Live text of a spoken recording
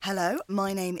Hello,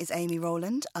 my name is Amy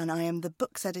Rowland and I am the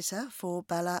books editor for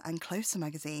Bella and Closer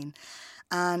magazine.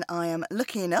 And I am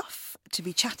lucky enough to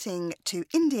be chatting to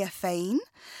India Thain,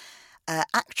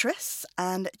 actress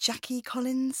and Jackie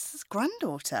Collins'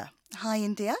 granddaughter. Hi,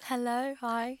 India. Hello,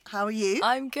 hi. How are you?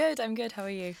 I'm good. How are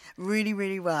you? Really,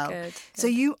 really well. Good. So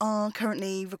you are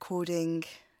currently recording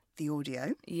the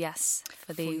audio. Yes,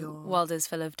 for the World is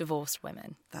Full of Divorced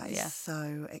Women. That is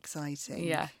so exciting.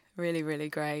 Yeah, really, really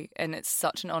great. And it's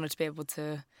such an honour to be able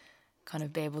to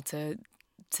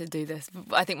do this.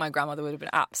 I think my grandmother would have been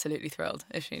absolutely thrilled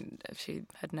if she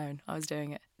had known I was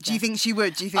doing it. Do you think she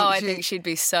would? I think she'd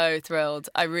be so thrilled.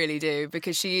 I really do,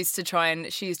 because she used to try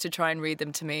and read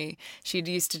them to me. She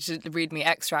used to read me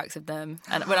extracts of them,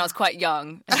 and when I was quite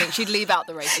young, I think she'd leave out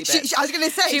the racy bits. I was going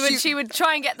to say she would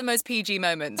try and get the most PG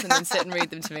moments and then sit and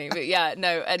read them to me. But yeah,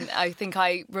 no, and I think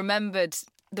I remembered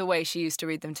the way she used to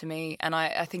read them to me, and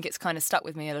I think it's kind of stuck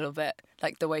with me a little bit,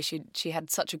 like the way she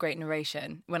had such a great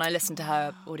narration. When I listened to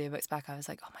her audiobooks back, I was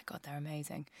like, oh my God, they're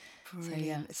amazing.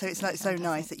 Brilliant. So it's like so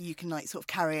nice that you can like sort of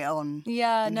carry it on.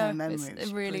 Yeah, in her memory.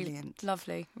 It's really brilliant.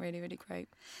 Lovely, really, really great.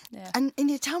 Yeah. And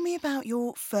India, tell me about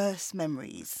your first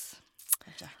memories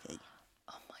of Jackie.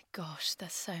 Oh my gosh,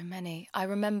 there's so many. I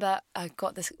remember I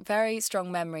got this very strong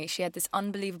memory. She had this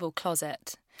unbelievable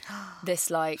closet.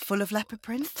 This like full of leopard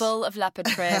print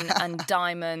and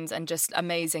diamonds and just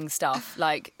amazing stuff,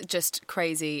 like just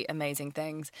crazy amazing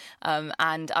things,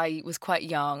 and I was quite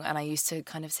young and I used to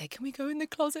kind of say, can we go in the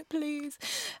closet please,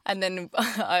 and then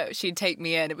she'd take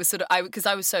me in. It was sort of because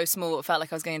I was so small, it felt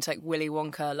like I was going into like Willy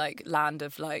Wonka, like land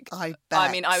of like, I bet.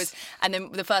 I mean I was, and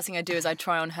then the first thing I'd do is I'd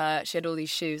try on her, she had all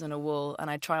these shoes on a wall, and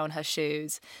I'd try on her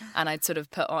shoes and I'd sort of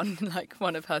put on like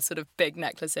one of her sort of big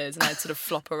necklaces and I'd sort of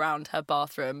flop around her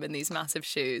bathroom in these massive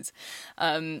shoes,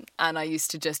 and I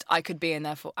used to I could be in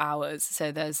there for hours.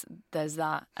 So there's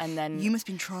that, and then you must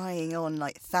have been trying on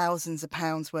like thousands of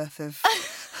pounds worth of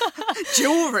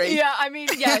jewellery. Yeah, I mean,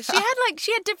 yeah,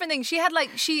 she had different things.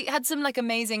 She had some like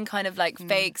amazing kind of like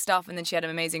fake stuff, and then she had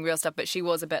amazing real stuff. But she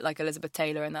was a bit like Elizabeth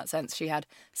Taylor in that sense. She had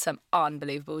some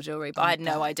unbelievable jewellery, but I had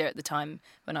no idea at the time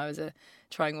when I was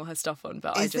trying all her stuff on.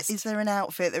 But is there an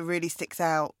outfit that really sticks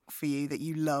out for you that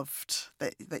you loved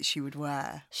that she would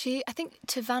wear? I think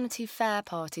to Vanity Fair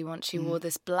party once she wore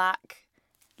this black,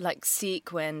 like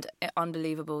sequined,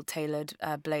 unbelievable tailored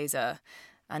blazer,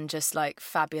 and just like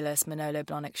fabulous Manolo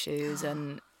Blahnik shoes.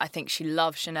 And I think she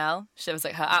loved Chanel. She was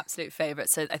like her absolute favourite.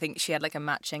 So I think she had like a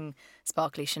matching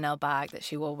sparkly Chanel bag that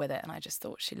she wore with it, and I just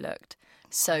thought she looked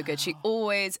so good. She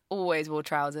always wore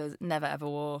trousers, never ever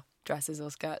wore dresses or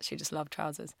skirts. She just loved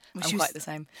trousers. Well, I'm quite the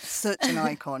same. Such an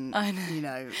icon. I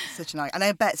know. Such an icon. And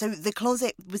I bet, so the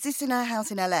closet, was this in her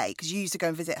house in LA? Because you used to go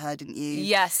and visit her, didn't you?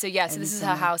 Yes, so this is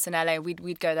her house in LA.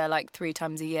 We'd go there like 3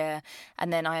 times a year.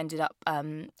 And then I ended up,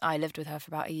 I lived with her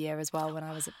for about a year as well when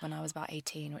I was about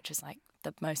 18, which was like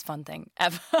the most fun thing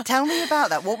ever. Tell me about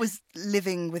that. What was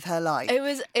living with her like? It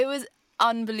was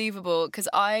unbelievable, because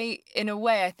in a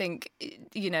way, I think,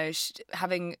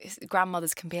 having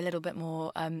grandmothers can be a little bit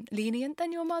more lenient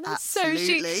than your mothers.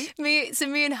 Absolutely. So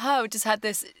me and her just had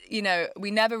this,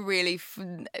 we never really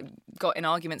got in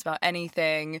arguments about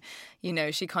anything.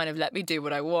 She kind of let me do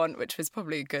what I want, which was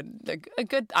probably a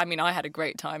good. I mean, I had a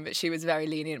great time, but she was very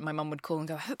lenient. My mum would call and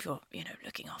go, I hope you're,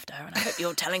 looking after her, and I hope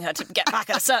you're telling her to get back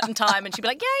at a certain time. And she'd be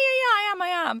like, yeah, I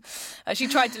am. She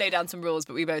tried to lay down some rules,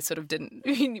 but we both sort of didn't.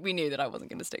 We knew that I wasn't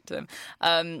going to stick to them.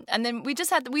 And then we'd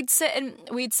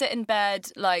sit in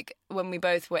bed like when we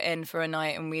both were in for a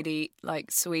night, and we'd eat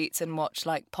like sweets and watch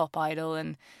like Pop Idol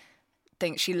and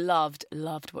think. She loved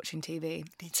watching TV.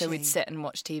 So we'd sit and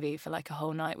watch TV for like a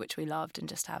whole night, which we loved, and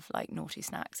just have like naughty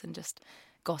snacks and just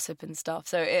gossip and stuff.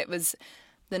 So it was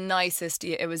the nicest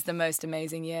year. It was the most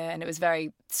amazing year, and it was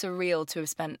very surreal to have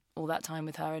spent all that time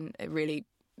with her, and it really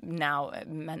now it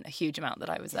meant a huge amount that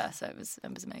I was there. So it was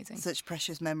amazing. Such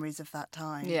precious memories of that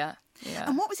time. Yeah.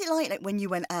 And what was it like when you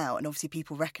went out and obviously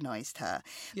people recognised her?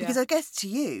 Because I guess to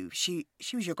you, she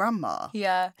was your grandma.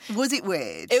 Yeah. Was it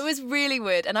weird? It was really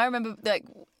weird. And I remember like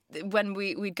when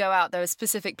we'd go out, there were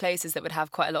specific places that would have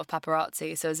quite a lot of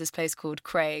paparazzi. So there's this place called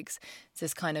Craig's. It's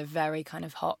this kind of very kind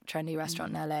of hot, trendy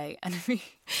restaurant in LA. And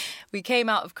we came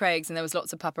out of Craig's and there was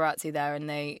lots of paparazzi there, and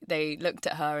they looked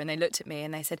at her and they looked at me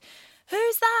and they said,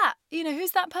 who's that?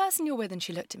 Who's that person you're with? And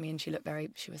she looked at me and she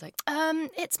was like,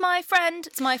 it's my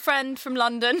friend from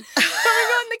London. So we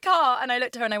got in the car and I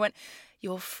looked at her and I went,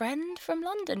 your friend from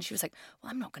London? She was like,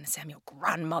 well, I'm not going to say I'm your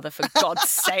grandmother, for God's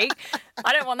sake.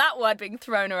 I don't want that word being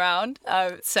thrown around.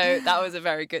 So that was a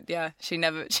very good, I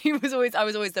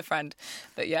was always the friend.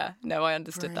 But yeah, no, I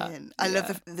understood Brilliant. that. I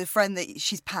love the friend that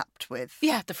she's papped with.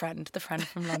 Yeah, the friend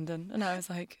from London. And I was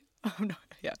like, oh no,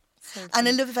 yeah. So and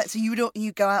I love the fact, so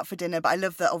you go out for dinner, but I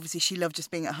love that obviously she loved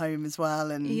just being at home as well.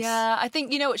 And yeah, I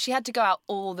think, you know what, she had to go out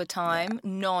all the time,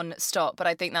 non-stop. But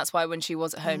I think that's why when she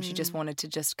was at home, she just wanted to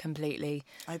just completely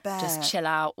just chill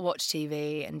out, watch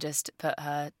TV and just put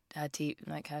her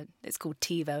it's called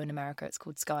TiVo in America, it's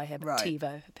called Sky here, but right.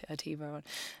 TiVo, put her TiVo on.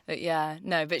 But yeah,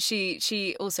 no, but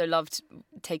she also loved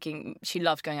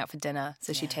going out for dinner,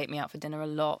 so she'd take me out for dinner a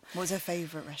lot. What was her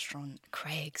favourite restaurant?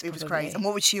 Craig's. It was Craig's. And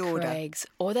what would she order? Craig's.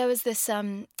 Or there was this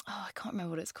I can't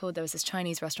remember what it's called. There was this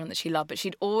Chinese restaurant that she loved, but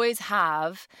she'd always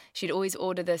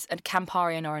order this, and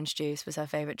Campari and orange juice was her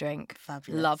favourite drink.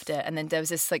 Fabulous. Loved it. And then there was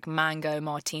this like mango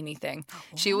martini thing.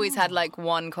 She always had like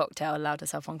one cocktail, allowed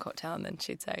herself one cocktail, and then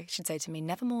she'd say to me,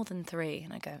 never more than 3.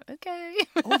 And I go, okay.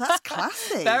 Oh, that's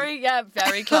classy.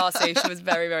 Very classy. She was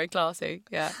very, very classy.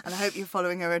 Yeah. And I hope you're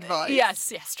following her advice.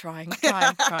 Yes, trying.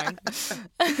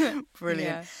 Brilliant.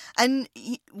 Yeah. And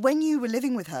when you were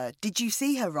living with her, did you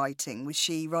see her writing? Was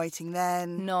she writing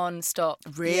then? Non-stop.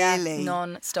 Really? Yeah,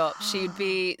 non-stop.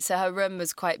 So her room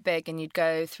was quite big, and you'd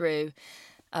go through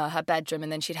her bedroom,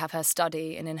 and then she'd have her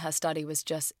study, and in her study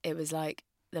it was like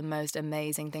the most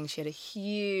amazing thing. She had a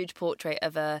huge portrait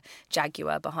of a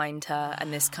jaguar behind her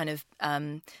and this kind of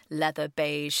leather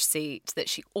beige seat that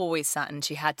she always sat in.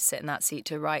 She had to sit in that seat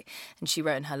to write, and she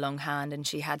wrote in her long hand, and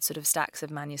she had sort of stacks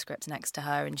of manuscripts next to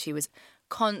her, and she was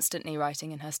constantly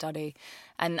writing in her study.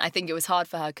 And I think it was hard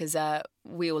for her because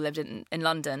we all lived in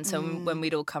London, so when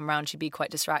we'd all come round, she'd be quite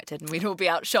distracted, and we'd all be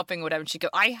out shopping or whatever, and she'd go,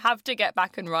 I have to get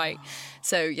back and write.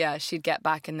 So yeah, she'd get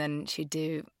back, and then she'd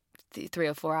do 3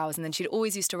 or 4 hours, and then she'd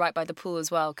always used to write by the pool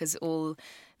as well, because all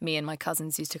me and my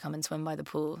cousins used to come and swim by the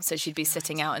pool, so she'd be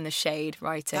sitting out in the shade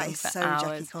writing for hours.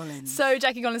 Jackie Collins. So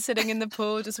Jackie Collins sitting in the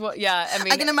pool, just what? Yeah, I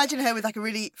mean, I can imagine her with like a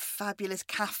really fabulous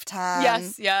caftan.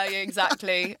 Yes, yeah,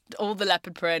 exactly. All the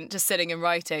leopard print, just sitting and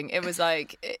writing. It was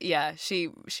like, yeah, she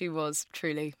was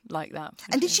truly like that.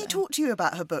 And did she talk to you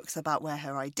about her books, about where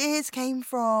her ideas came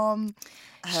from?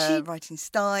 Her writing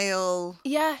style.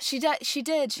 Yeah, she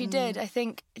did. I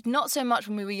think not so much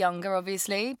when we were younger,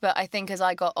 obviously, but I think as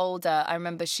I got older, I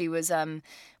remember she was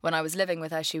when I was living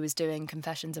with her, she was doing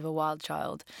Confessions of a Wild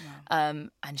Child, and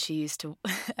she used to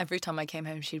every time I came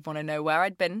home, she'd want to know where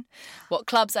I'd been, what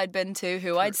clubs I'd been to,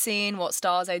 who I'd seen, what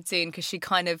stars I'd seen, because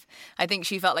I think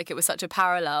she felt like it was such a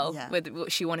parallel with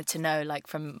what she wanted to know, like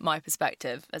from my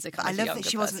perspective as a kind of younger person. I love that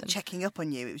she wasn't checking up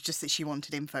on you. It was just that she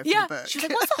wanted info from the book. She was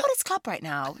like, "What's the hottest club right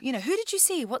now? You know, who did you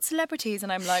see? What celebrities?"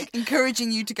 And I'm like,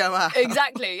 encouraging you to go out.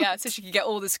 Exactly, yeah. So she could get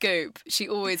all the scoop. She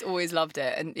always loved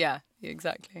it, and yeah,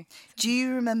 exactly. Do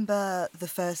you remember the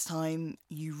first time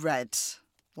you read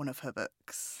one of her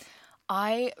books?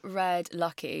 I read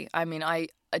Lucky. I mean, I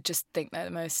just think they're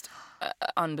the most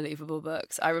unbelievable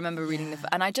books. I remember reading them,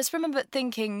 and I just remember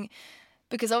thinking,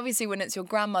 because obviously when it's your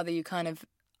grandmother, you kind of,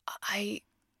 I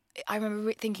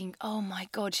remember thinking, oh my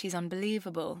God, she's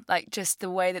unbelievable. Like just the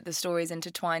way that the stories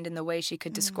intertwined and the way she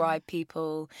could describe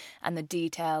people and the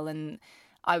detail. And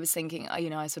I was thinking, you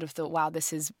know, I sort of thought, wow,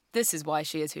 this is why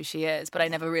she is who she is. But I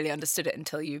never really understood it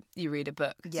until you read a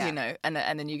book, you know, and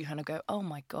then you kind of go, oh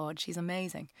my God, she's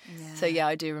amazing. Yeah. So yeah,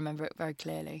 I do remember it very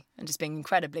clearly, and just being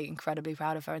incredibly, incredibly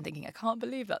proud of her and thinking, I can't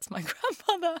believe that's my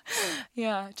grandmother.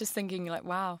 Yeah, just thinking like,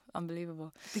 wow,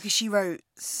 unbelievable. Because she wrote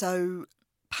so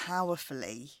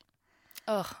powerfully.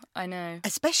 Oh, I know.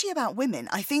 Especially about women.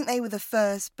 I think they were the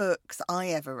first books I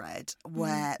ever read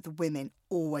where the women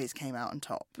always came out on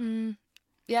top.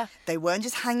 Yeah. They weren't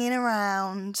just hanging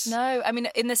around. No, I mean,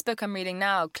 in this book I'm reading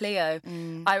now, Cleo,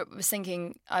 I was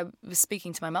speaking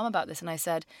to my mum about this, and I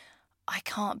said, I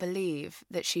can't believe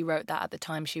that she wrote that at the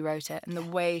time she wrote it, and the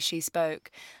way she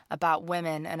spoke about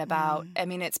women and about, I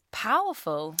mean, it's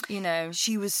powerful, you know.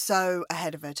 She was so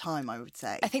ahead of her time, I would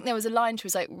say. I think there was a line, she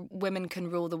was like, women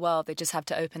can rule the world, they just have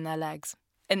to open their legs,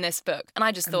 in this book. And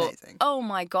I just thought, oh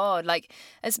my God, like,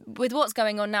 as with what's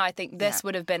going on now, I think this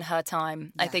would have been her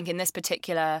time. I think in this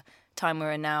particular time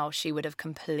we're in now, she would have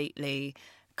completely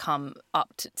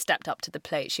stepped up to the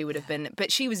plate. She would have been,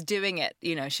 but she was doing it,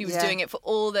 you know, she was doing it for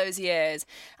all those years.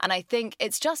 And I think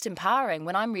it's just empowering.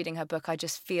 When I'm reading her book, I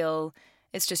just feel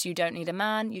it's just, you don't need a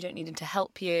man, you don't need him to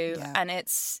help you. And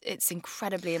it's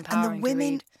incredibly empowering. And the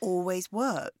women always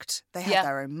worked. They had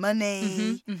their own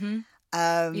money.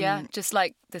 Just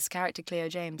like this character, Cleo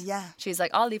James. Yeah. She's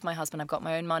like, I'll leave my husband, I've got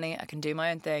my own money, I can do my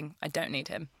own thing, I don't need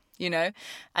him, you know?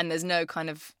 And there's no kind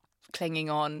of clinging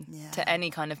on Yeah. to any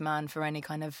kind of man for any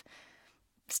kind of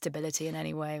stability in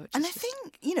any way. And I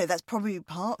think, you know, that's probably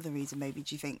part of the reason, maybe,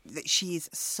 do you think, that she is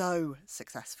so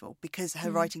successful, because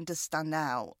her writing does stand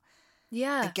out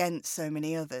against so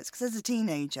many others. Because as a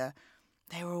teenager,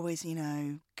 they were always, you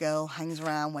know, girl hangs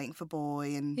around waiting for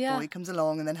boy, and boy comes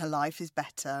along, and then her life is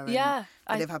better, and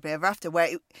they live happily ever after. Where,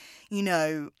 you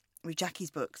know, with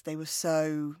Jackie's books, they were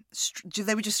so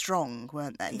they were just strong,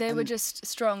 weren't they? They were just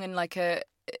strong in like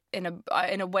in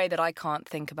a way that I can't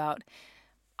think about.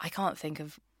 I can't think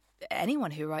of anyone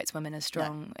who writes women as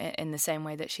strong in the same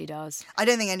way that she does. I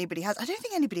don't think anybody has. I don't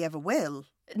think anybody ever will.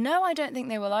 No, I don't think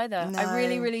they will either. No. I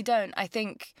really, really don't. I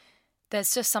think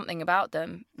there's just something about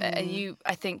them. I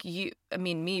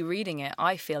mean, me reading it,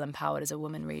 I feel empowered as a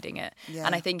woman reading it. Yeah.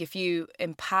 And I think if you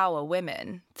empower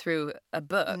women through a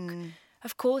book,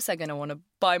 of course they're going to want to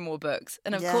buy more books.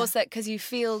 And of course, that because you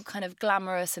feel kind of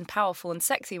glamorous and powerful and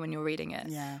sexy when you're reading it.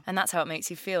 Yeah. And that's how it makes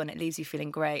you feel, and it leaves you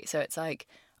feeling great. So it's like,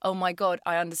 oh my God,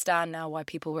 I understand now why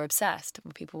people were obsessed.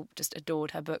 People just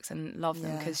adored her books and loved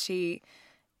them, because she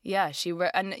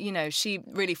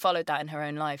really followed that in her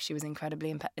own life. She was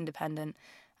incredibly independent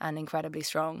and incredibly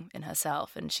strong in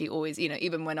herself. And she always, you know,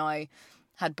 even when I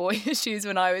had boy issues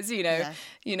when I was,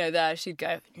 there, she'd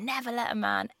go, never let a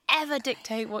man ever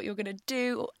dictate what you're going to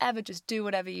do, or ever just do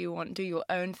whatever you want, do your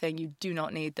own thing. You do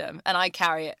not need them. And I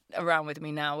carry it around with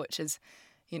me now, which is,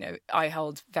 you know, I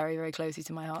hold very, very closely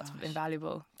to my heart. It's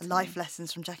invaluable. Life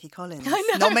lessons from Jackie Collins. I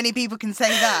know. Not many people can say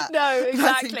that. No,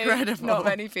 exactly. That's incredible. Not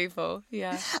many people.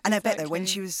 Yeah. And I bet though, when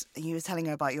you were telling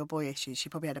her about your boy issues, she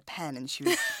probably had a pen and she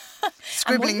was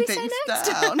scribbling things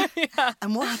down. Yeah.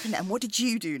 And what happened? And what did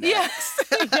you do next?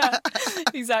 Yeah,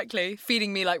 exactly.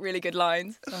 Feeding me like really good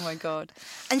lines. Oh my God.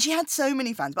 And she had so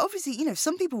many fans, but obviously, you know,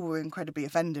 some people were incredibly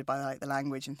offended by like the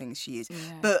language and things she used. Yeah.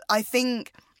 But I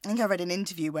think I read an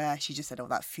interview where she just said, "Oh,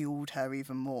 that fueled her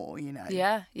even more," you know.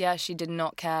 Yeah, she did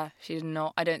not care. She did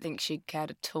not. I don't think she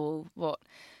cared at all.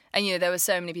 And you know, there were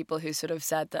so many people who sort of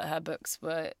said that her books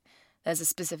were. There's a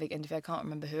specific interview, I can't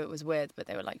remember who it was with, but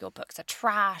they were like, "Your books are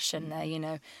trash," and they're, you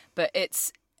know. But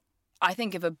I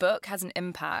think if a book has an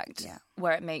impact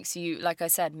where it makes you, like I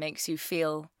said, makes you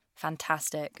feel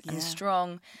fantastic and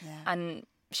strong, and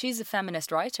she's a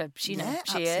feminist writer. She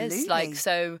is like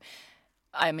so.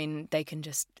 I mean,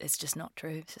 it's just not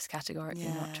true. It's just categorically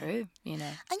not true, you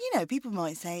know. And, you know, people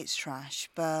might say it's trash,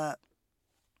 but,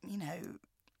 you know,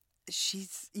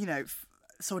 she's, you know,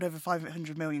 sold over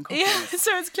 500 million copies. Yeah,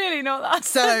 so it's clearly not that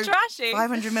so trashy.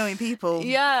 500 million people,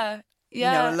 you know,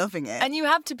 are loving it. And you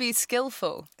have to be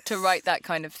skillful to write that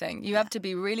kind of thing. You have to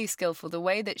be really skillful. The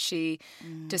way that she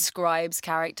describes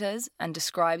characters and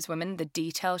describes women, the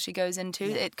detail she goes into,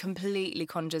 it completely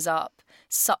conjures up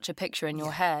such a picture in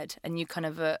your head, and you kind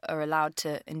of are allowed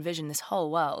to envision this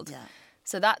whole world. Yeah.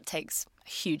 So that takes a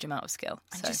huge amount of skill.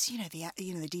 And just, you know,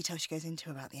 the detail she goes into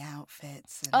about the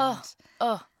outfits. And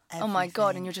oh my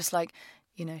God. And you're just like,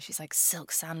 you know, she's like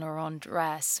silk Saint Laurent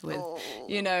dress with,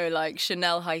 you know, like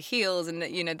Chanel high heels, and,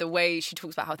 you know, the way she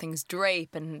talks about how things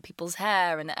drape and people's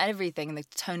hair and everything and the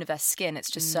tone of their skin. It's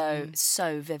just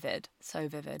so vivid, so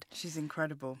vivid. She's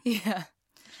incredible. Yeah.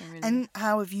 Really and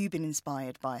how have you been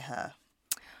inspired by her?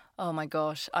 Oh my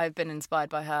gosh, I've been inspired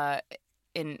by her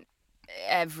in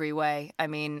every way. I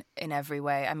mean,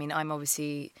 I'm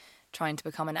obviously trying to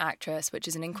become an actress, which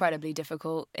is an incredibly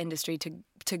difficult industry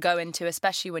to go into,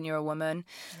 especially when you're a woman.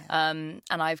 Yeah. And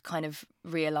I've kind of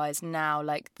realised now,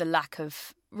 like, the lack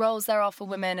of roles there are for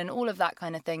women and all of that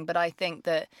kind of thing. But I think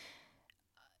that,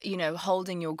 you know,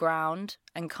 holding your ground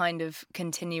and kind of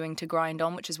continuing to grind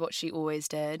on, which is what she always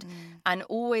did, and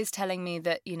always telling me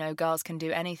that, you know, girls can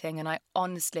do anything. And I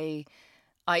honestly,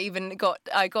 I got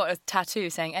a tattoo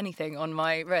saying anything on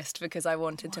my wrist because I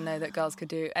wanted to know that girls could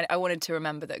do, and I wanted to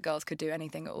remember that girls could do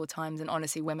anything at all times. And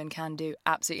honestly, women can do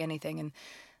absolutely anything. And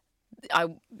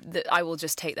I will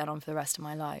just take that on for the rest of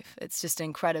my life. It's just an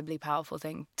incredibly powerful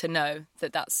thing to know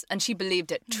that's, and she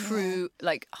believed it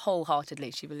like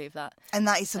wholeheartedly. She believed that. And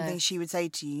that is something she would say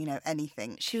to you, you know,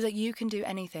 anything. She was like, you can do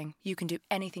anything. You can do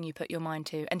anything you put your mind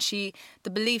to. And the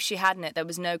belief she had in it, there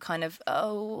was no kind of,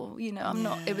 I'm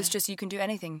not. It was just, you can do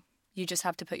anything. You just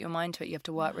have to put your mind to it. You have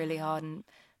to work really hard and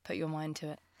put your mind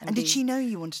to it. And did she know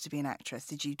you wanted to be an actress?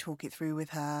 Did you talk it through with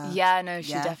her? Yeah, no,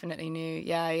 she definitely knew.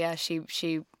 Yeah.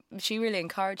 She really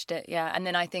encouraged it, yeah. And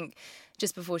then I think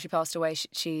just before she passed away,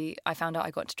 I found out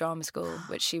I got to drama school,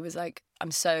 which she was like,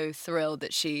 I'm so thrilled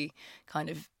that she kind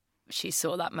of she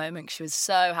saw that moment. She was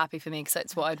so happy for me because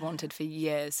it's what I'd wanted for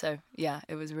years. So yeah,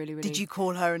 it was really, really... Did you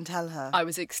call her and tell her? I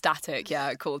was ecstatic. Yeah,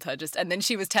 I called her and then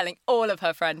she was telling all of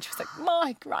her friends. She was like,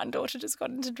 my granddaughter just got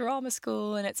into drama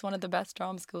school and it's one of the best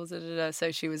drama schools. Da, da, da.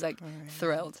 So she was like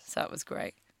thrilled. So it was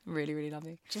great. Really, really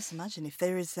lovely. Just imagine if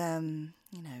there is, and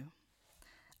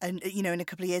in a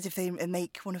couple of years, if they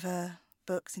make one of her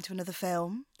books into another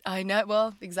film. I know.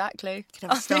 Well, exactly. Could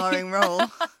have a starring role.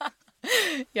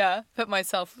 Yeah, put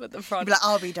myself at the front. Be like,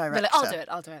 I'll be director. I'll do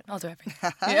it. I'll do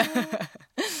everything. Yeah.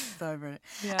 So brilliant.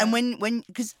 Yeah. And when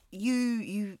because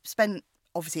you spent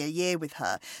obviously a year with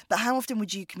her, but how often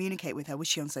would you communicate with her? Was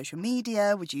she on social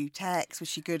media? Would you text? Was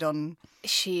she good on...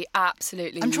 She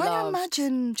absolutely I'm trying to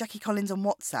imagine Jackie Collins on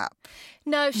WhatsApp.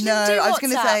 No, she didn't do WhatsApp. I was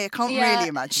going to say, I can't really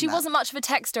imagine She that. wasn't much of a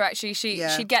texter, actually.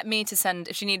 She'd get me to send...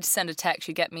 If she needed to send a text,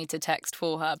 she'd get me to text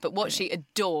for her. But what she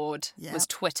adored was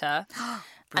Twitter.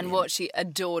 And what she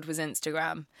adored was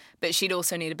Instagram. But she'd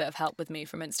also need a bit of help with me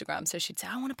from Instagram. So she'd say,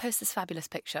 I want to post this fabulous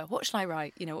picture. What should I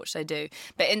write? What should I do?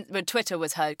 But Twitter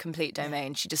was her complete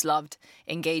domain. She just loved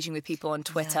engaging with people on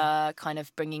Twitter, kind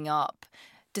of bringing up,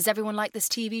 does everyone like this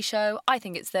TV show? I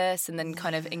think it's this. And then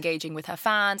kind of engaging with her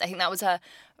fans. I think that was a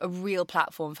real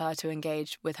platform for her to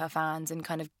engage with her fans and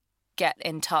kind of get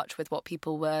in touch with what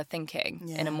people were thinking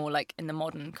in a more in the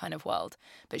modern kind of world.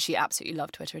 But she absolutely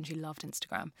loved Twitter and she loved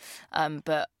Instagram.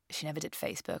 But she never did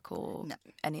Facebook or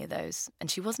any of those.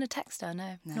 And she wasn't a texter,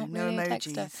 not really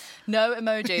emojis. A texter. No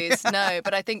emojis, no.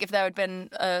 But I think if there had been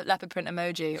a leopard print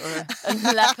emoji or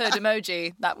a leopard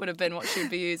emoji, that would have been what she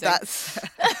would be using. That's...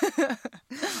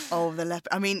 Oh, the leopard.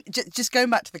 I mean, just going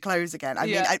back to the clothes again. I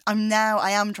mean,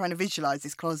 I am trying to visualise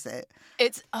this closet.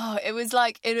 It was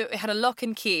like, it had a lock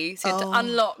and key, so you had to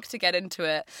unlock to get into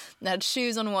it. And it had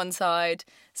shoes on one side,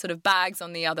 sort of bags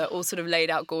on the other, all sort of laid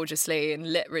out gorgeously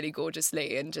and lit really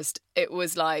gorgeously. And just, it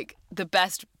was like the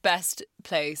best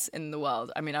place in the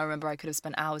world. I mean, I remember I could have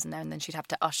spent hours in there and then she'd have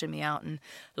to usher me out and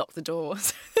lock the door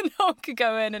so no one could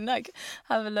go in and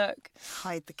have a look.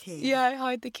 Hide the key. Yeah,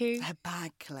 hide the key. Her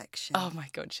bag collection. Oh my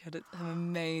God, she had some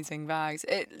amazing bags.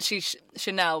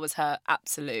 Chanel was her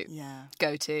absolute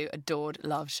go-to, adored,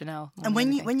 loved Chanel. And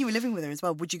when you were living with her as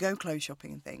well, would you go clothes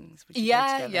shopping and things? Would you go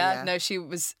together? Yeah. No, she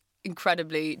was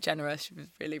incredibly generous. She was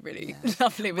really, really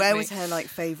lovely with me. Where was her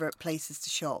favourite places to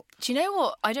shop? Do you know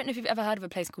what? I don't know if you've ever heard of a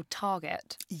place called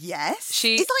Target. Yes.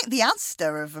 It's like the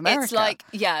Asda of America. It's like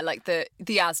the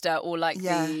Asda or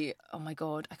the, oh my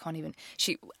God, I can't even.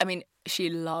 She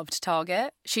loved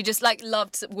Target. She just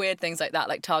loved weird things like that.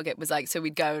 Like Target was so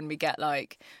we'd go and we get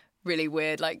really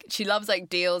weird, she loves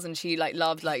deals and she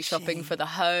loved shopping for the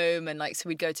home and so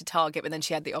we'd go to Target, but then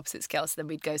she had the opposite scale, so then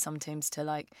we'd go sometimes to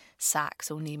Saks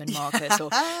or Neiman Marcus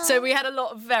so we had a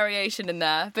lot of variation in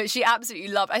there. But she absolutely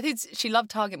loved, I think she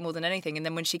loved Target more than anything. And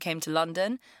then when she came to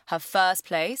London, her first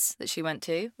place that she went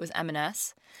to was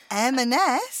M&S.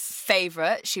 M&S?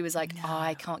 Favourite. She was like,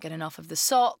 I can't get enough of the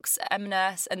socks at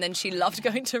M&S. And then she loved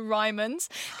going to Ryman's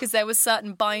because there were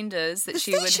certain binders that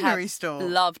she would have. Store.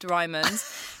 Loved Ryman's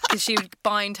because she would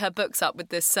bind her books up with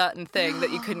this certain thing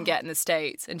that you couldn't get in the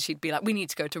States. And she'd be like, we need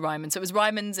to go to Ryman's. So it was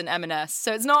Ryman's and M&S.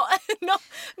 So it's not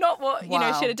what, she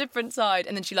had a different side.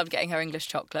 And then she loved getting her English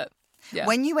chocolate. Yeah.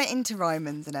 When you went into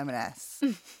Ryman's and M&S,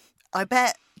 I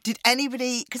bet... Did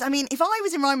anybody... Because, if I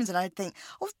was in Ryman's and I'd think,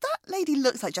 that lady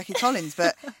looks like Jackie Collins,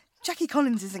 but Jackie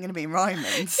Collins isn't going to be in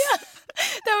Ryman's. Yeah.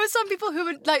 There were some people who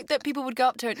would, that people would go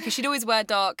up to her, because she'd always wear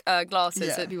dark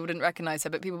glasses so that people didn't recognise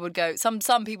her, but people would go... Some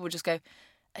people would just go,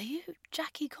 are you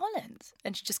Jackie Collins?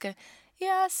 And she'd just go,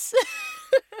 yes.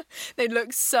 They'd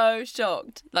look so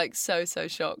shocked, so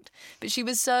shocked. But she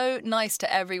was so nice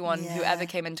to everyone who ever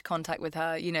came into contact with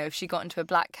her. If she got into a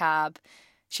black cab...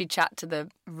 She'd chat to the...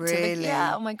 Really?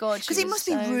 Yeah, oh my God. Because it must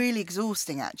be really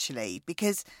exhausting, actually,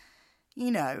 because,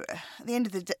 at the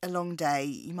end of a long day,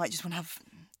 you might just want to have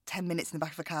 10 minutes in the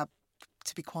back of a cab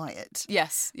to be quiet.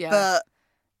 Yes, yeah. But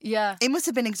yeah, it must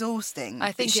have been exhausting.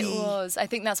 I think it was. I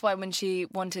think that's why when she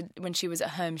was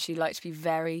at home, she liked to be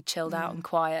very chilled out and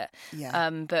quiet. Yeah.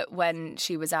 But when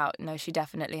she was out, no, she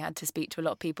definitely had to speak to a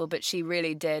lot of people, but she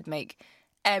really did make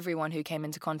everyone who came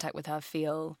into contact with her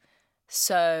feel...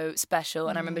 so special.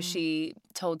 And I remember she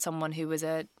told someone who was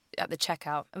at the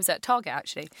checkout, it was at Target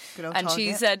actually, good old and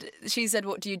Target. she said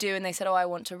what do you do? And they said, I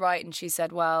want to write. And she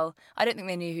said, well, I don't think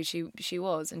they knew who she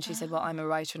was. And she said, well, I'm a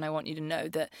writer and I want you to know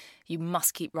that you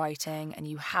must keep writing and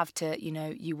you have to,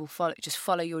 you will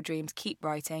follow your dreams, keep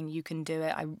writing, you can do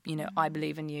it. I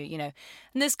believe in you,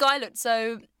 And this guy looked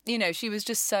so, she was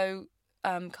just so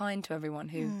kind to everyone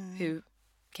who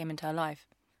came into her life.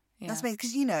 Yeah. That's amazing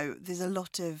because there's a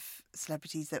lot of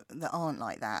celebrities that aren't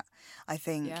like that. I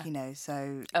think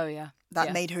so. Oh yeah.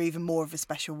 That made her even more of a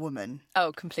special woman.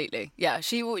 Oh, completely. Yeah,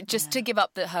 to give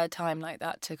up her time like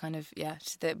that to kind of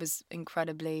it was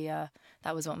incredibly.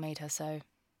 That was what made her so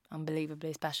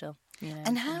unbelievably special.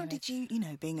 And how did you,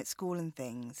 being at school and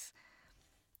things,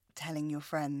 telling your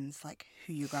friends like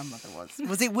who your grandmother was?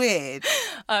 Was it weird?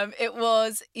 It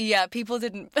was, people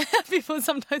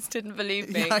sometimes didn't believe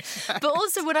me. Yeah, but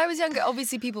also when I was younger,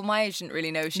 obviously people my age didn't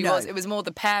really know who she was. It was more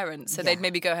the parents. So they'd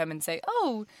maybe go home and say,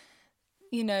 oh,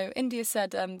 India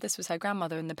said this was her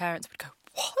grandmother, and the parents would go,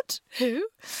 what? Who?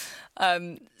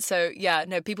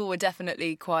 People were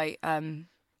definitely quite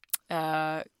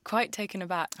taken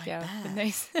aback, when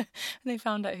they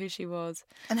found out who she was.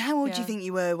 And how old do you think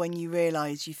you were when you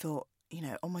realised, you thought,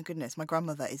 oh my goodness, my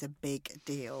grandmother is a big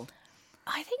deal?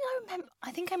 I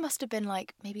think I must have been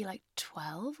maybe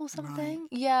 12 or something. Right.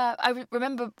 Yeah, I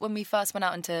remember when we first went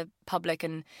out into public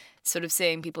and sort of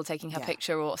seeing people taking her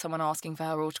picture or someone asking for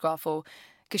her autograph, or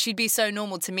because she'd be so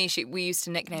normal to me. We used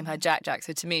to nickname her Jack Jack,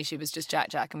 so to me she was just Jack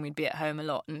Jack, and we'd be at home a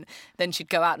lot, and then she'd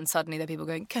go out and suddenly there are people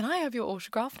going, can I have your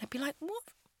autograph? And I'd be like, what?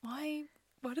 Why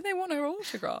do they want her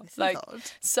autograph? Odd.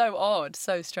 So odd,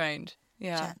 so strange.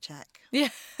 Yeah. Jack Jack. Yeah.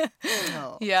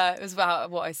 Oh. Yeah, it was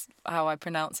about how I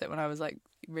pronounce it when I was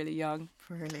really young.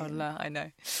 Brilliant. Toddler, I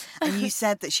know. And you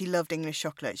said that she loved English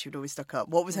chocolate. She would always stock up.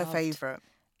 What was her favourite?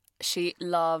 She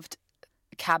loved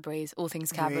Cadbury's, all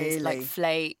things Cadbury's, Really?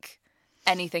 Flake,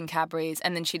 anything Cadbury's.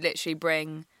 And then she'd literally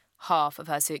bring half of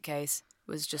her suitcase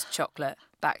was just chocolate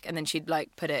back, and then she'd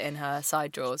put it in her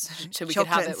side drawers so we could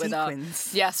have it with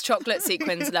sequins. our... Yes, chocolate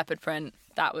sequins, leopard print,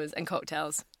 and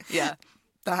cocktails. Yeah.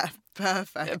 That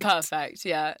perfect. Perfect,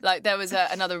 yeah. There was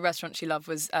another restaurant she loved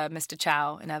was Mr.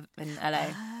 Chow in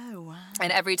LA. Oh, wow.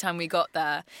 And every time we got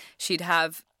there, she'd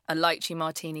have a lychee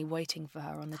martini waiting for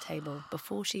her on the table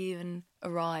before she even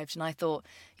arrived. And I thought,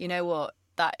 you know what?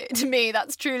 That, to me,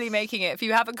 that's truly making it. If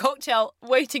you have a cocktail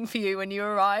waiting for you when you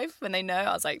arrive, when they know,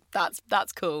 I was like, that's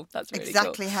cool. That's really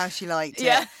exactly cool. how she liked it.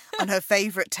 Yeah. On her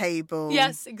favourite table.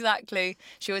 Yes, exactly.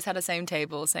 She always had the same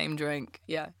table, same drink.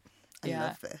 Yeah. I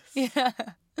love this. Yeah.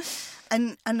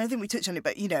 And I think we touched on it,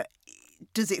 but,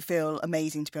 does it feel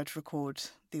amazing to be able to record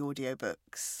the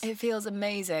audiobooks? It feels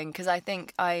amazing because I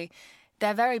think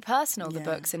they're very personal, the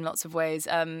books, in lots of ways.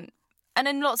 And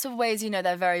in lots of ways,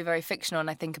 they're very, very fictional. And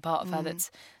I think a part of her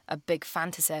that's a big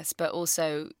fantasist, but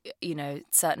also,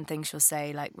 certain things she'll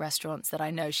say, like restaurants that I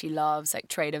know she loves, like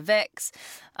Trader Vic's,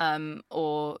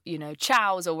 or,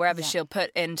 Chow's, or wherever she'll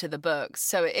put into the books.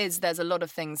 So there's a lot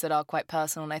of things that are quite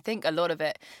personal. And I think a lot of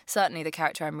it, certainly the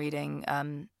character I'm reading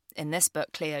in this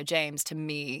book, Cleo James, to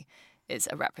me is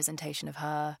a representation of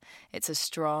her. It's a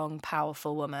strong,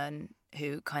 powerful woman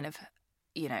who kind of,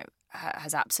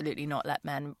 has absolutely not let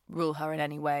men rule her in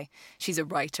any way. She's a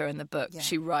writer in the book. Yeah.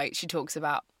 She talks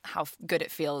about how good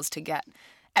it feels to get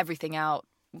everything out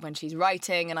when she's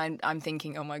writing, and I'm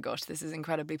thinking, oh my gosh, this is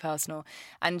incredibly personal.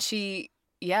 And she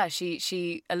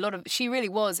really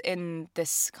was in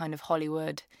this kind of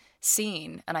Hollywood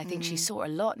scene, and I think she saw a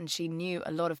lot, and she knew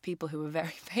a lot of people who were very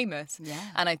famous.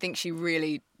 Yeah. And I think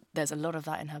there's a lot of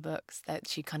that in her books, that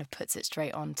she kind of puts it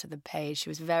straight onto the page. She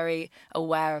was very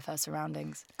aware of her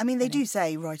surroundings. I mean, they do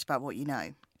say write about what you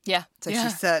know. Yeah. So she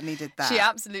certainly did that. She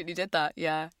absolutely did that,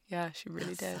 yeah. Yeah, she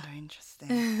really did. So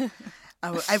interesting.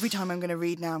 Every time I'm going to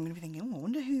read now, I'm going to be thinking, I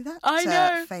wonder who I know.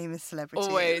 that famous celebrity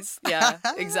Always, yeah,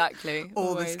 exactly.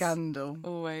 Or the scandal.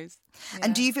 Always. Yeah.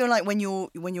 And do you feel like when you're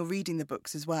reading the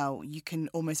books as well, you can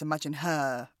almost imagine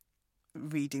her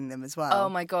reading them as well? Oh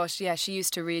my gosh, yeah. She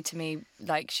used to read to me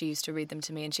like she used to read them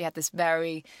to me, and she had this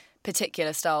very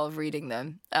particular style of reading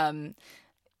them.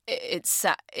 It's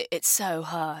so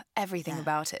her. Everything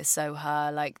about it is so her.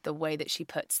 Like the way that she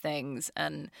puts things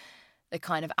and the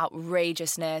kind of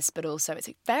outrageousness, but also it's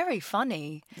very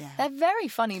funny. Yeah. They're very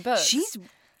funny books. She's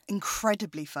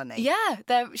incredibly funny. Yeah,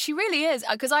 she really is.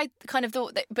 Because I kind of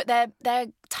thought but they're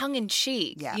tongue in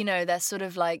cheek. Yeah. They're sort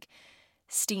of like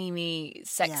steamy,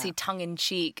 sexy,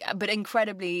 tongue-in-cheek, but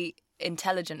incredibly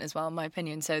intelligent as well, in my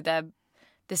opinion. So they're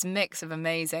this mix of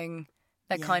amazing,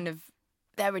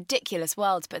 they're ridiculous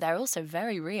worlds, but they're also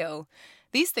very real.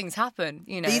 These things happen,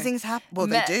 These things happen. Well,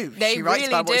 they do. They she writes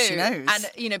really about do. What she knows.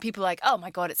 And, people are like, oh my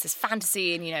God, it's this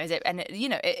fantasy. And, is it? And, it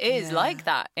is like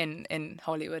that in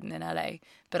Hollywood and in LA.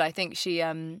 But I think she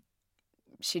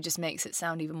just makes it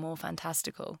sound even more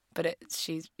fantastical. But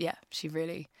she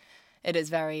really, it is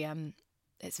very...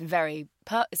 It's very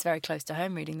close to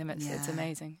home reading them. It's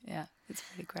amazing. Yeah, it's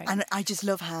really great. And I just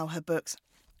love how her books,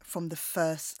 from the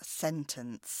first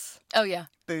sentence. Oh, yeah.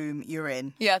 Boom, you're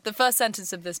in. Yeah, the first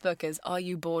sentence of this book is, "Are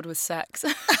you bored with sex?"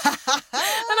 And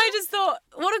I just thought,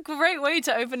 what a great way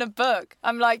to open a book.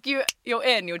 I'm like, you're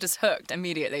in, you're just hooked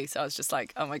immediately. So I was just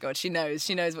like, oh my God, she knows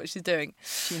what she's doing.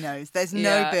 She knows. There's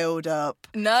no build up.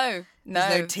 No.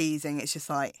 There's no teasing. It's just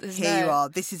like, here you are.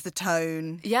 This is the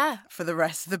tone for the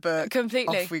rest of the book.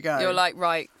 Completely. Off we go. You're like,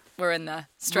 right, we're in there.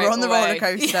 Straight We're on the away. roller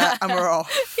coaster and we're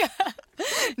off. Yeah.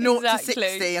 0 to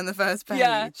 60 on the first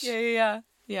page.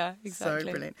 Yeah, exactly.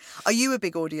 So brilliant. Are you a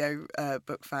big audio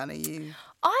book fan? Are you?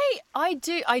 I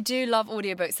do love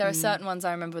audiobooks. There are certain ones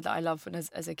I remember that I loved when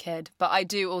as a kid, but I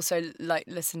do also like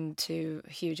listen to a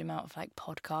huge amount of like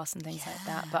podcasts and things like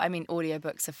that. But I mean,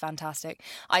 audiobooks are fantastic.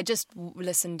 I just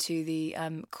listened to the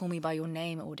Call Me by Your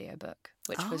Name audiobook,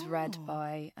 which was read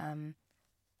by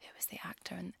who was the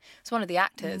actor? And it's one of the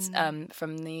actors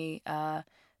from the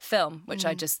film, which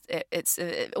it's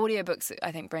audiobooks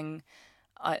I think bring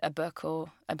a book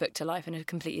to life in a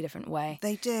completely different way.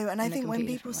 They do, and I think when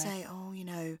people say, "Oh,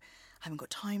 I haven't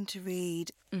got time to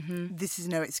read," this is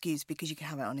no excuse because you can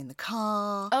have it on in the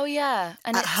car. Oh yeah,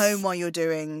 and at home while you're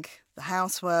doing the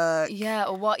housework. Yeah,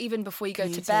 or even before you go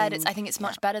to bed. I think it's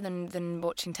much better than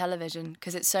watching television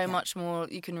because it's so much more.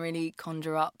 You can really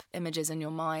conjure up images in your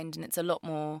mind, and it's a lot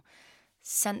more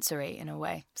sensory in a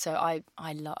way. So I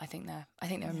think they're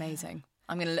amazing.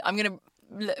 I'm gonna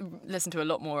listen to a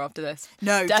lot more after this.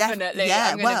 No, definitely.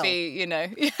 I'm going to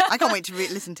be, I can't wait to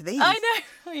listen to these. I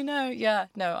know. Yeah.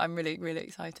 No, I'm really, really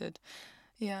excited.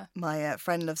 Yeah. My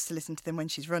friend loves to listen to them when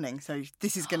she's running, so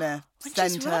this is going to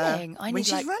send her... running. I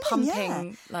need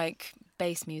pumping, yeah.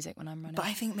 bass music when I'm running. But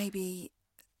I think maybe...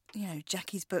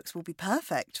 Jackie's books will be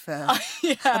perfect for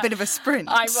a bit of a sprint.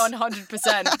 I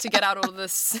 100% to get out all the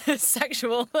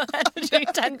sexual energy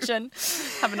tension.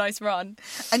 Have a nice run.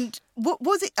 And what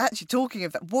was it actually talking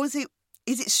of that?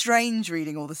 Is it strange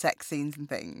reading all the sex scenes and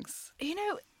things?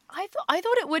 I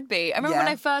thought it would be. I remember when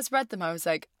I first read them, I was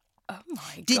like, oh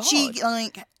my God. Did she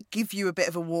give you a bit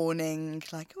of a warning?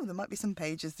 Like, there might be some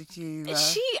pages that you...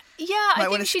 I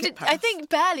think she did. Past. I think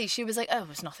barely. She was like, "Oh,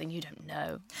 it's nothing you don't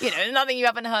know. Nothing you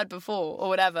haven't heard before, or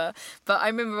whatever." But I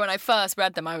remember when I first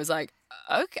read them, I was like,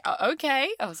 "Okay."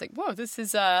 I was like, "Whoa, this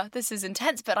is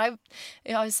intense." But I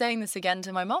was saying this again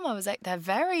to my mum. I was like, "They're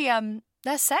very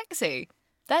they're sexy.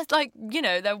 They're like,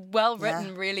 they're well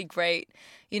written, really great,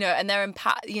 and they're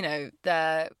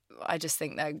they're." I just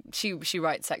think that she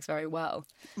writes sex very well.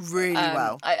 Really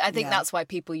well. I think that's why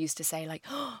people used to say like,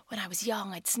 "Oh, when I was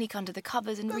young, I'd sneak under the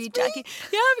covers and read Jackie."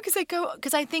 Yeah,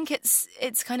 because I think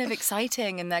it's kind of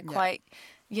exciting and they're quite.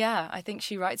 Yeah, I think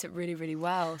she writes it really, really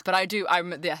well. But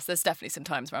yes, there's definitely some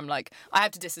times where I'm like, I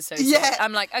have to disassociate. Yeah.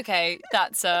 I'm like, okay,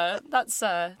 that's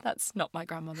not my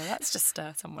grandmother. That's just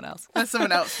someone else. That's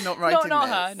someone else not writing Not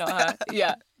her.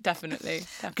 Yeah, definitely.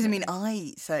 Because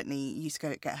I certainly used to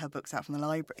go get her books out from the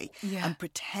library and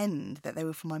pretend that they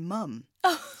were for my mum.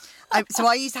 So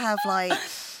I used to have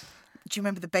do you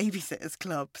remember the Babysitters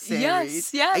Club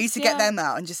series? Yes. I used to get them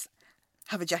out and just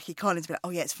have a Jackie Collins be like,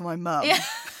 "Oh yeah, it's for my mum." Yeah.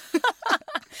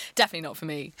 Definitely not for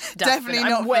me. Definitely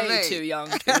not I'm for me. way too young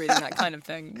to be reading that kind of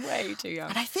thing. Way too young.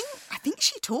 And I think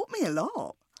she taught me a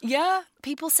lot. Yeah,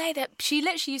 people say that she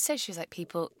literally said she was like,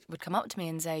 people would come up to me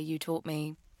and say, "You taught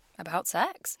me about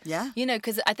sex." Yeah.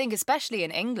 Because I think especially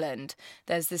in England,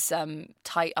 there's this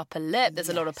tight upper lip. There's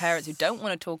a lot of parents who don't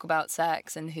want to talk about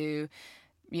sex and who,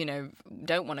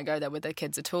 don't want to go there with their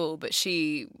kids at all. But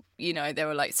she, they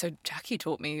were like, "So Jackie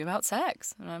taught me about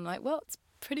sex," and I'm like, "Well, it's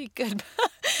pretty good."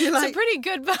 It's a pretty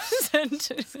good person.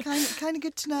 It's kind of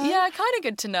good to know. Yeah, kind of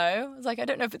good to know. I was like, I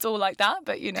don't know if it's all like that,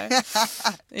 but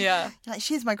yeah.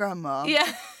 She's my grandma.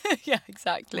 Yeah, yeah,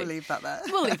 exactly. We'll leave that there.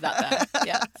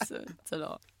 Yeah, it's a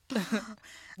lot.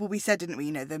 Well, we said, didn't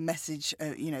we? The message,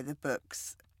 the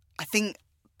books, I think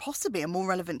possibly are more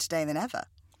relevant today than ever.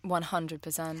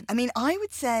 100%. I mean, I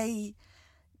would say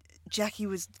Jackie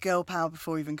was girl power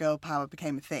before even girl power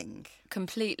became a thing.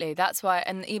 Completely. That's why,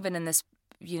 and even in this,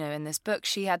 in this book,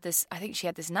 she had this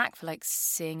knack for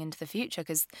seeing into the future,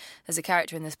 because there's a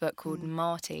character in this book called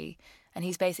Marty, and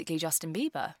he's basically Justin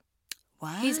Bieber.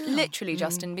 Wow. He's literally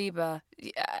Justin Bieber,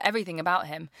 everything about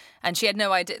him. And she had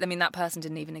no idea. I mean, that person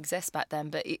didn't even exist back then.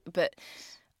 But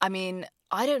I mean,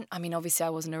 obviously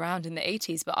I wasn't around in the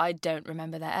 80s, but I don't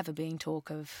remember there ever being talk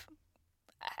of,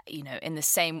 in the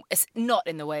same, it's not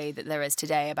in the way that there is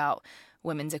today about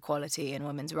women's equality and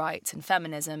women's rights and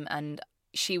feminism. And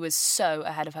she was so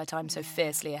ahead of her time, so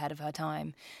fiercely ahead of her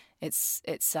time. It's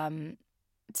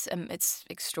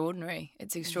extraordinary.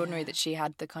 It's extraordinary that she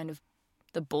had the kind of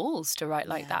the balls to write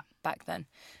like that back then.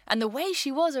 And the way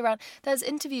she was around, there's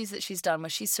interviews that she's done where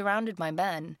she's surrounded by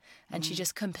men and she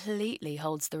just completely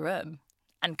holds the room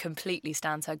and completely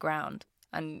stands her ground.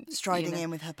 And striding in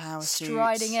with her power suit.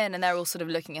 Striding in, and they're all sort of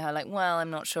looking at her like, well, I'm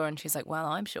not sure. And she's like, well,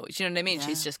 I'm sure. Do you know what I mean? Yeah.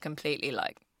 She's just completely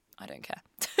like, I don't care.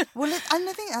 Well, and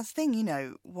I think that's the thing, you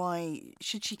know, why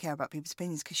should she care about people's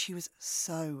opinions? Because she was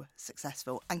so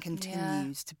successful and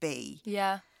continues to be.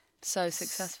 Yeah, so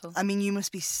successful. I mean, you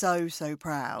must be so, so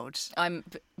proud. I'm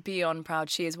beyond proud.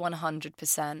 She is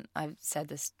 100%. I've said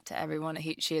this to everyone.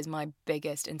 She is my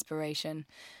biggest inspiration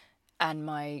and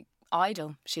my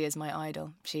idol. She is my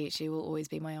idol. She will always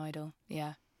be my idol.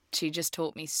 Yeah. She just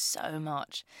taught me so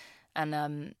much.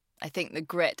 And I think the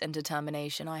grit and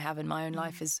determination I have in my own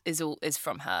life is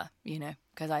from her, you know,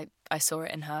 because I saw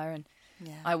it in her, and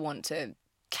I want to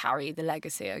carry the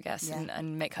legacy, I guess,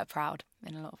 and make her proud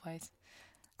in a lot of ways.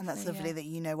 And that's lovely that,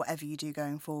 you know, whatever you do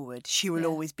going forward, she will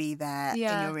always be there in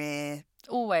your ear.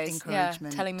 Always,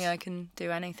 encouragement. Telling me I can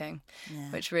do anything,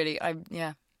 which really,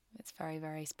 it's very,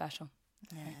 very special.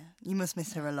 Yeah. You must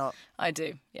miss her a lot. I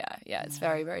do, yeah. It's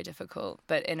very, very difficult.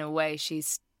 But in a way, she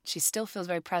still feels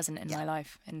very present in my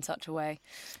life in such a way.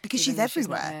 Because she's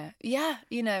everywhere.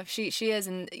 You know, she is.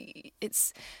 And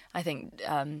it's, I think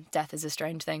death is a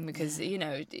strange thing because, you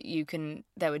know,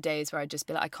 there were days where I'd just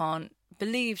be like, I can't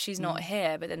believe she's not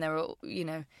here. But then there were, you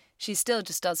know, she still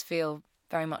just does feel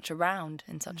very much around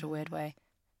in such a weird way.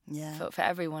 Yeah. For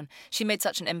everyone. She made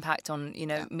such an impact on, you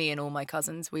know, me and all my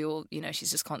cousins. We all, you know,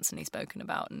 she's just constantly spoken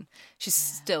about, and she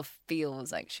still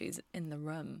feels like she's in the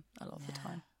room a lot of the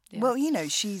time. Yeah. Well, you know,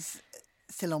 she's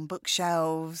still on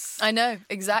bookshelves. I know,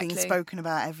 exactly. Being spoken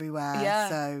about everywhere. Yeah.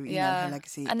 So, you know, her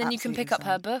legacy. And then you can pick up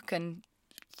her book and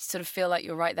sort of feel like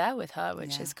you're right there with her,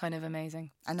 which is kind of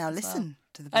amazing. And now listen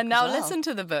to the book. And now listen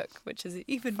to the book, which is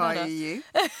even better. You.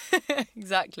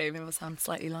 Exactly. Maybe I'll sound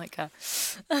slightly like her.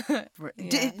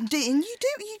 You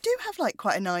do have like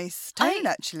quite a nice tone,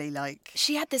 actually. Like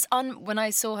she had this when I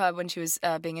saw her when she was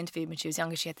being interviewed when she was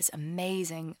younger, she had this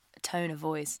amazing tone of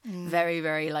voice, very,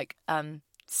 very like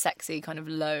sexy kind of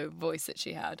low voice that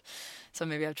she had. So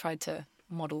maybe I've tried to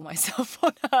model myself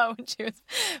on her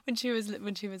when she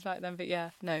was back then. But yeah,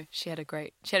 no, she had a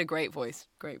great voice.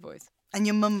 And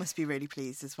your mum must be really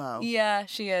pleased as well. Yeah,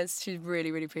 she is. She's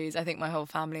really, really pleased. I think my whole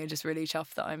family are just really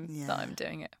chuffed that I'm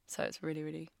doing it. So it's really,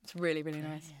 really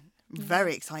nice.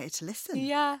 Very excited to listen.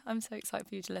 Yeah, I'm so excited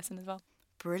for you to listen as well.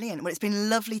 Brilliant. Well, it's been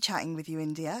lovely chatting with you,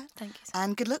 India. Thank you.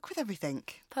 And good luck with everything.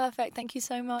 Perfect. Thank you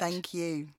so much. Thank you.